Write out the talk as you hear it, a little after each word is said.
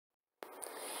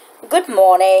Good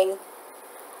morning.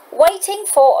 Waiting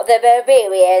for the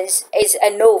Barbarians is a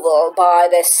novel by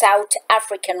the South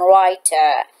African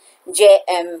writer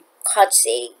J.M.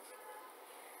 Coetzee.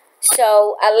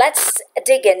 Let's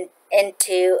dig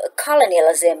into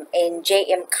colonialism in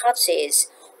J.M. Coetzee's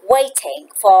Waiting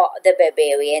for the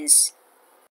Barbarians.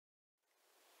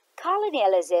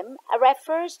 Colonialism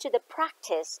refers to the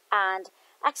practice and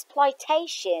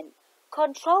exploitation,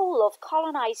 control of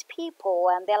colonized people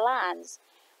and their lands,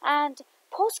 and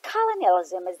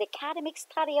post-colonialism is the academic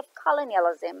study of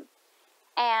colonialism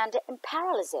and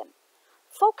imperialism,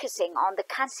 focusing on the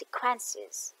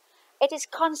consequences. It is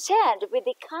concerned with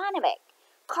the economic,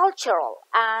 cultural,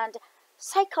 and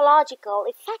psychological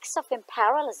effects of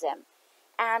imperialism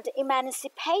and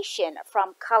emancipation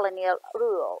from colonial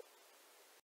rule.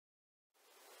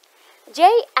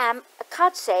 J.M.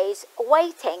 Coetzee's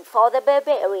Waiting for the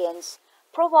Barbarians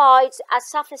provides a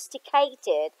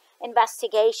sophisticated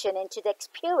investigation into the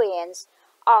experience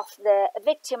of the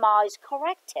victimized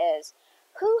characters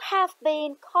who have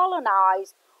been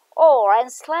colonized or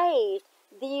enslaved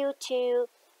due to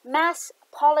mass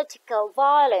political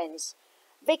violence,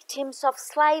 victims of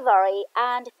slavery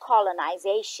and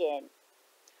colonization.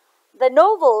 The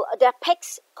novel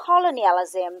depicts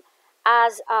colonialism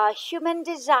as a human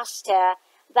disaster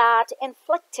that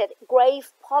inflicted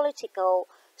grave political,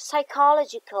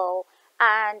 psychological,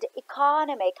 and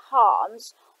economic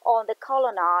harms on the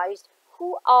colonized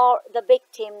who are the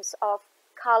victims of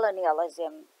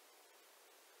colonialism.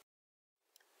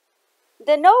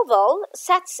 The novel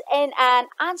sets in an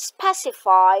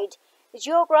unspecified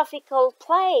geographical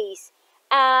place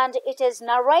and it is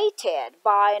narrated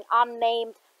by an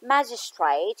unnamed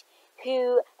magistrate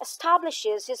who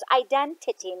establishes his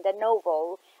identity in the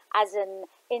novel as an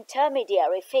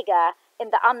intermediary figure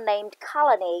in the unnamed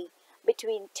colony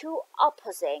between two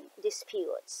opposing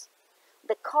disputes: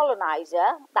 the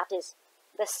colonizer, that is,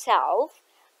 the self,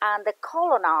 and the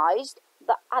colonized,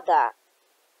 the other.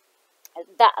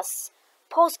 Thus,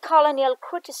 post-colonial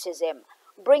criticism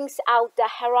brings out the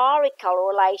hierarchical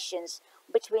relations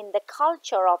between the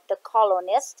culture of the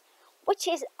colonist, which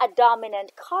is a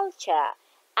dominant culture,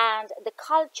 and the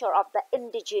culture of the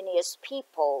indigenous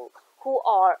people who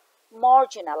are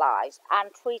marginalized and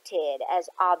treated as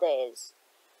others.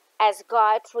 As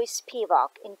Gayatri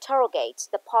Spivak interrogates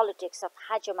the politics of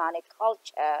hegemonic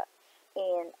culture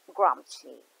in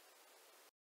Gramsci.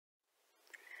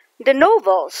 The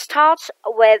novel starts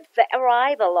with the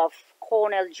arrival of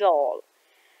Colonel Joel,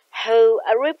 who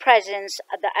represents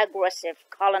the aggressive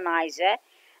colonizer,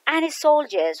 and his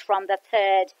soldiers from the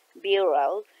Third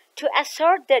Bureau to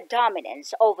assert their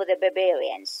dominance over the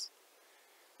barbarians.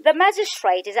 The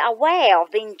magistrate is aware of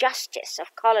the injustice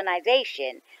of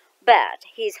colonization, but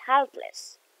he is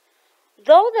helpless.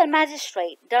 Though the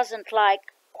magistrate doesn't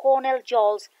like Colonel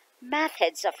Joel's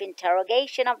methods of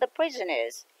interrogation of the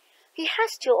prisoners, he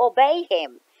has to obey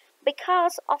him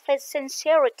because of his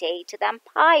sincerity to the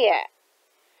empire.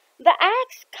 The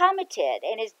acts committed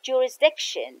in his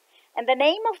jurisdiction in the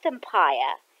name of the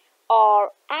empire are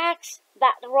acts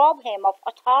that rob him of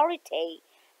authority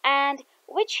and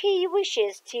which he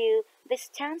wishes to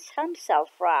distance himself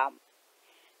from.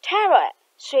 Terror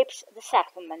sweeps the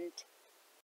settlement.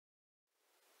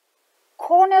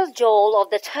 Colonel Joel of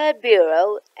the Third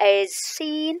Bureau is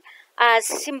seen as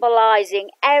symbolizing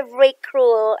every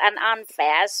cruel and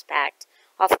unfair aspect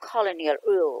of colonial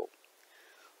rule.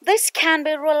 This can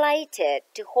be related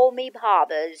to Homi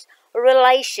Bhabha's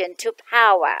relation to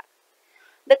power.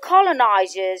 The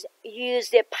colonizers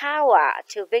use their power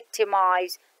to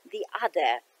victimize the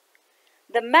other.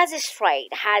 The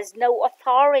magistrate has no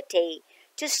authority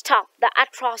to stop the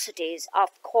atrocities of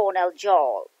Colonel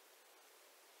Joel.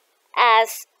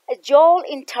 As Joel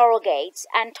interrogates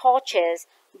and tortures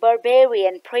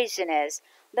barbarian prisoners,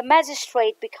 the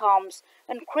magistrate becomes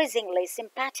increasingly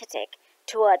sympathetic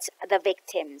towards the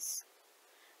victims.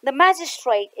 The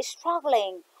magistrate is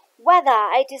struggling whether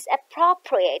it is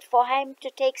appropriate for him to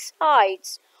take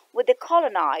sides with the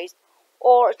colonized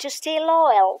or to stay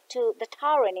loyal to the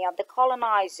tyranny of the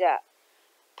colonizer,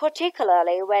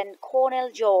 particularly when Colonel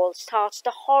Joel starts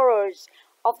the horrors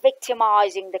of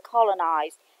victimizing the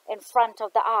colonized in front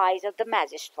of the eyes of the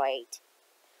magistrate.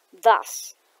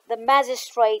 Thus, the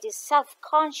magistrate is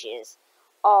self-conscious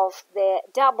of the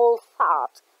double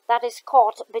thought that is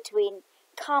caught between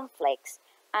conflicts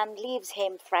and leaves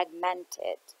him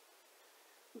fragmented.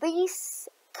 This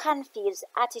confused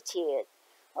attitude,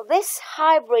 this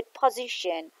hybrid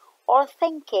position or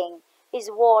thinking is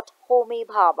what Homi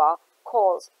Bhabha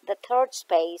calls the third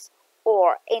space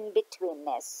or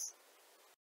in-betweenness.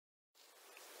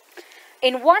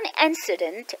 In one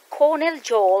incident, Colonel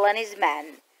Joel and his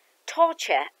men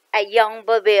torture a young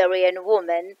barbarian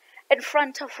woman in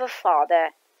front of her father,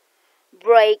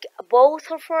 break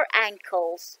both of her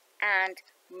ankles, and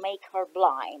make her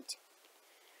blind.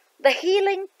 The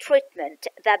healing treatment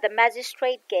that the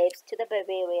magistrate gives to the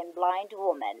barbarian blind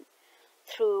woman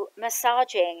through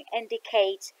massaging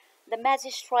indicates the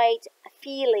magistrate's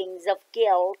feelings of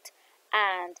guilt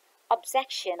and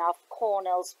objection of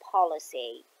Colonel's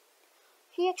policy.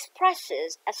 He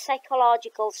expresses a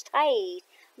psychological state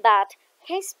that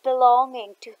his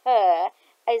belonging to her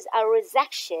is a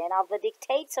rejection of the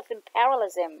dictates of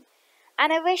imperialism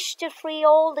and a wish to free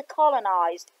all the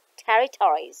colonized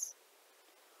territories.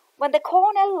 When the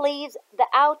colonel leaves the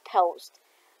outpost,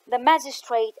 the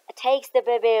magistrate takes the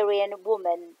barbarian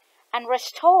woman and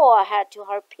restores her to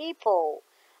her people,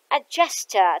 a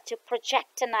gesture to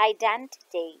project an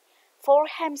identity for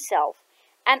himself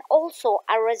and also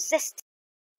a resistance.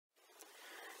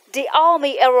 The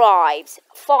army arrives,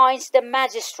 finds the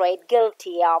magistrate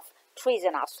guilty of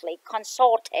treasonously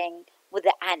consorting with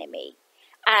the enemy,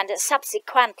 and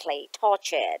subsequently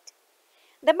tortured.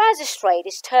 The magistrate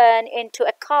is turned into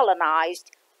a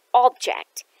colonized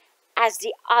object as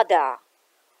the other.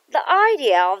 The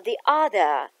idea of the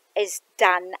other is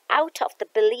done out of the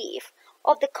belief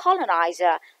of the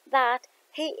colonizer that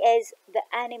he is the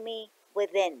enemy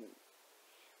within.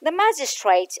 The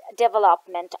magistrate's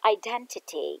development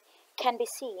identity can be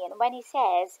seen when he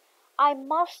says, "I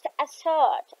must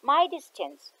assert my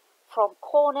distance from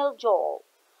Colonel Joel.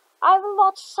 I will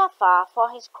not suffer for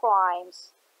his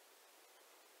crimes."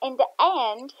 In the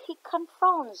end, he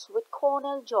confronts with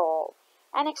Colonel Joel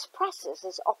and expresses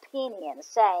his opinion,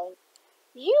 saying,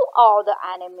 "You are the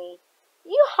enemy.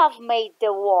 You have made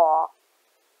the war."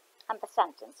 And the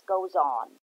sentence goes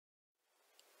on.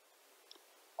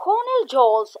 Colonel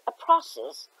Joel's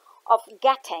process of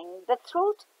getting the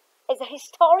truth is a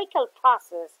historical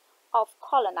process of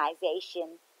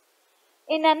colonization.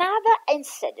 In another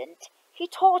incident, he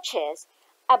tortures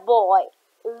a boy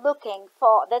looking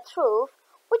for the truth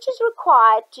which is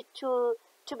required to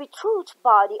be truth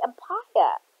by the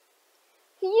empire.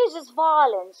 He uses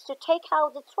violence to take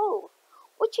out the truth,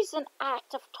 which is an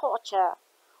act of torture,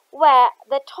 where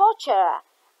the torturer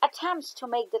attempts to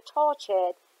make the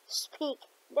tortured speak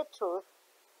the truth.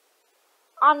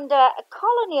 Under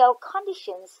colonial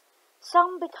conditions,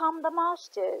 some become the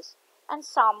masters and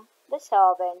some the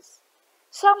servants.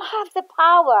 Some have the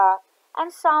power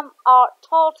and some are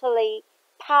totally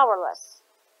powerless.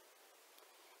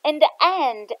 In the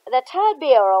end, the Third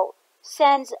Bureau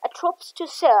sends troops to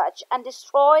search and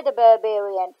destroy the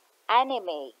barbarian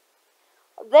enemy.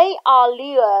 They are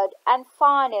lured and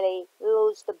finally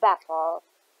lose the battle.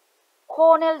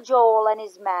 Colonel Joel and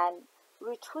his men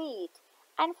retreat,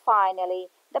 and finally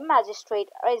the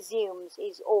magistrate resumes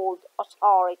his old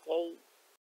authority.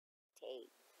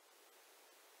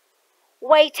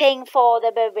 Waiting for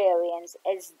the barbarians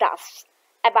is thus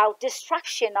about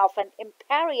destruction of an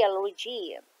imperial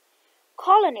regime.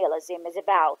 Colonialism is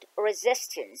about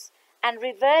resistance and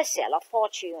reversal of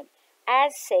fortune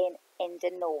as seen in the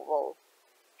novel.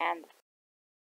 And